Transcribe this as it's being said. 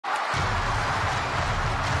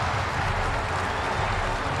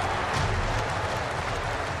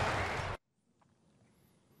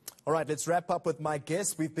All right, let's wrap up with my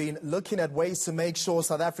guest. We've been looking at ways to make sure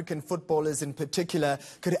South African footballers in particular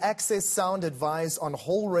could access sound advice on a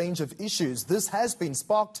whole range of issues. This has been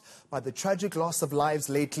sparked by the tragic loss of lives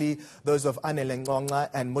lately, those of Anele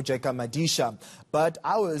Ngonga and Mojeka Madisha. But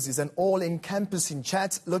ours is an all-encompassing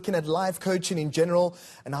chat looking at life coaching in general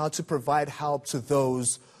and how to provide help to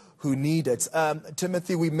those who need it.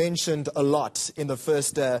 Timothy, we mentioned a lot in the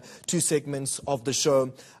first two segments of the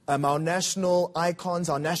show. Our national icons,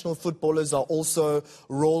 our national footballers are also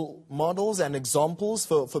role models and examples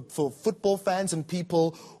for football fans and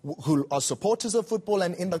people who are supporters of football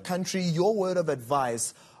and in the country. Your word of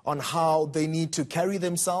advice on how they need to carry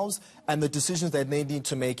themselves and the decisions that they need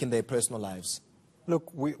to make in their personal lives.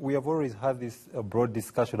 Look, we have always had this broad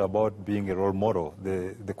discussion about being a role model.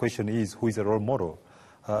 The question is, who is a role model?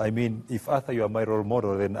 I mean, if Arthur, you are my role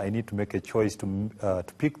model, then I need to make a choice to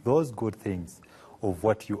pick those good things of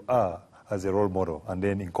what you are as a role model and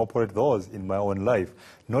then incorporate those in my own life,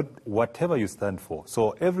 not whatever you stand for.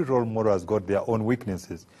 So every role model has got their own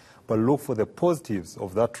weaknesses, but look for the positives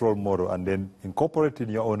of that role model and then incorporate it in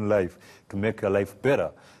your own life to make your life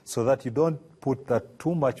better so that you don't put that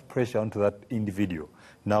too much pressure onto that individual.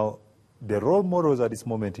 Now, the role models at this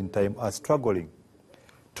moment in time are struggling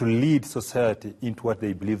to lead society into what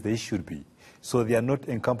they believe they should be. So they are not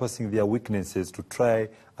encompassing their weaknesses to try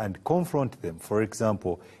and confront them. For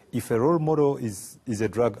example, if a role model is a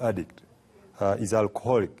drug addict, is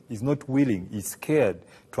alcoholic, is not willing, is scared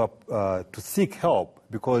to seek help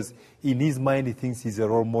because in his mind he thinks he's a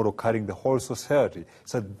role model carrying the whole society.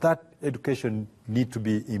 So that education needs to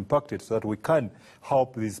be impacted so that we can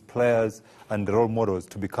help these players and role models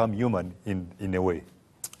to become human in a way.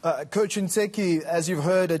 Coach Ntseki, as you've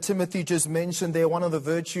heard, Timothy just mentioned there, one of the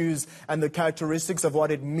virtues and the characteristics of what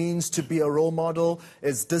it means to be a role model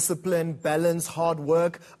is discipline, balance, hard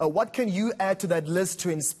work. What can you add to that list to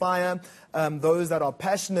inspire those that are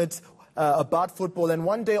passionate about football and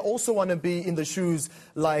one day also want to be in the shoes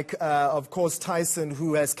like, of course, Tyson,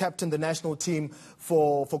 who has captained the national team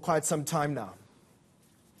for quite some time now?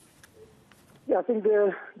 Yeah, I think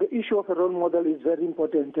the issue of a role model is very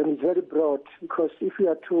important and it's very broad because if we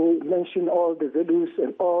are to mention all the values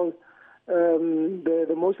and all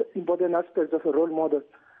the most important aspects of a role model,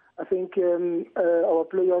 I think our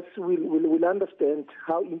players will understand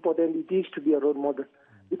how important it is to be a role model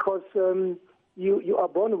because you are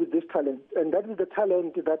born with this talent and that is the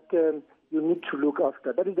talent that you need to look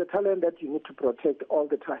after. That is the talent that you need to protect all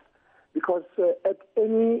the time. Because at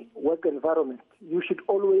any work environment, you should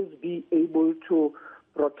always be able to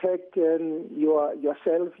protect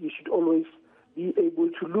yourself. You should always be able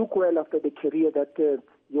to look well after the career that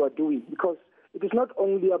you are doing. Because it is not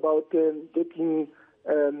only about getting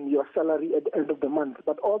your salary at the end of the month,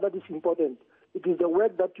 but all that is important. It is the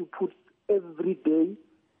work that you put every day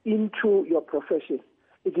into your profession.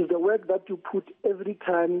 It is the work that you put every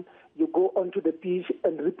time you go onto the pitch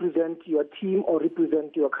and represent your team or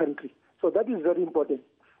represent your country. So that is very important.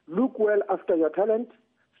 Look well after your talent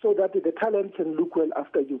so that the talent can look well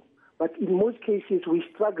after you. But in most cases, we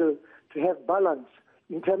struggle to have balance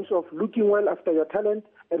in terms of looking well after your talent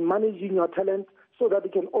and managing your talent so that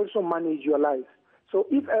you can also manage your life. So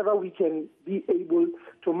if ever we can be able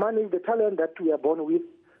to manage the talent that we are born with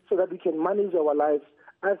so that we can manage our lives,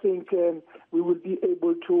 I think we will be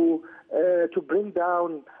able to bring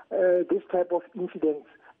down this type of incidents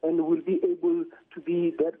and will be able to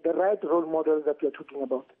be the right role model that we are talking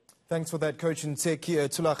about. Thanks for that, Coach Ntseki.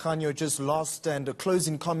 Thulaganyo, just last and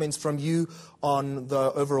closing comments from you on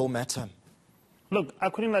the overall matter. Look, I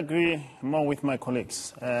couldn't agree more with my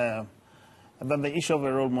colleagues that the issue of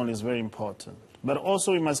a role model is very important. But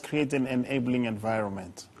also we must create an enabling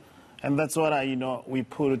environment. And that's what we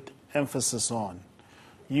put emphasis on.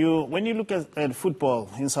 When you look at football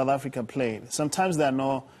in South Africa played, sometimes there are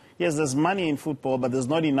no... Yes, there's money in football, but there's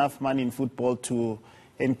not enough money in football to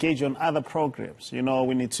engage on other programs. We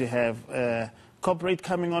need to have corporate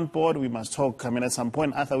coming on board. We must talk, at some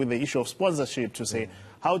point, Arthur, with the issue of sponsorship to say,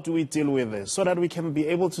 how do we deal with this? So that we can be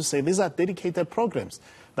able to say, these are dedicated programs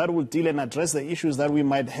that will deal and address the issues that we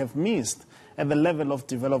might have missed at the level of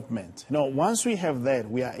development. Once we have that,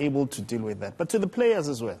 we are able to deal with that. But to the players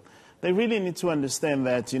as well, they really need to understand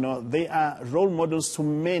that, they are role models to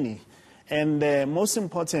many. And most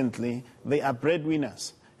importantly, they are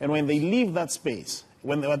breadwinners. And when they leave that space,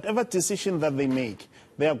 whatever decision that they make,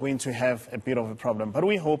 they are going to have a bit of a problem. But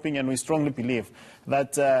we're hoping and we strongly believe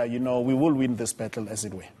that, we will win this battle, as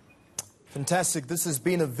it were. Fantastic. This has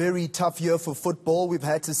been a very tough year for football. We've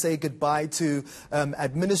had to say goodbye to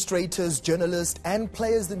administrators, journalists and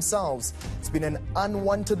players themselves. It's been an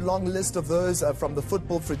unwanted long list of those from the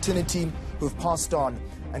football fraternity who've passed on.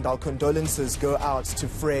 and our condolences go out to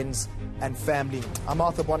friends and family. I'm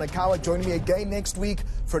Arthur Bwanakawa. Join me again next week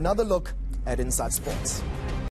for another look at Inside Sports.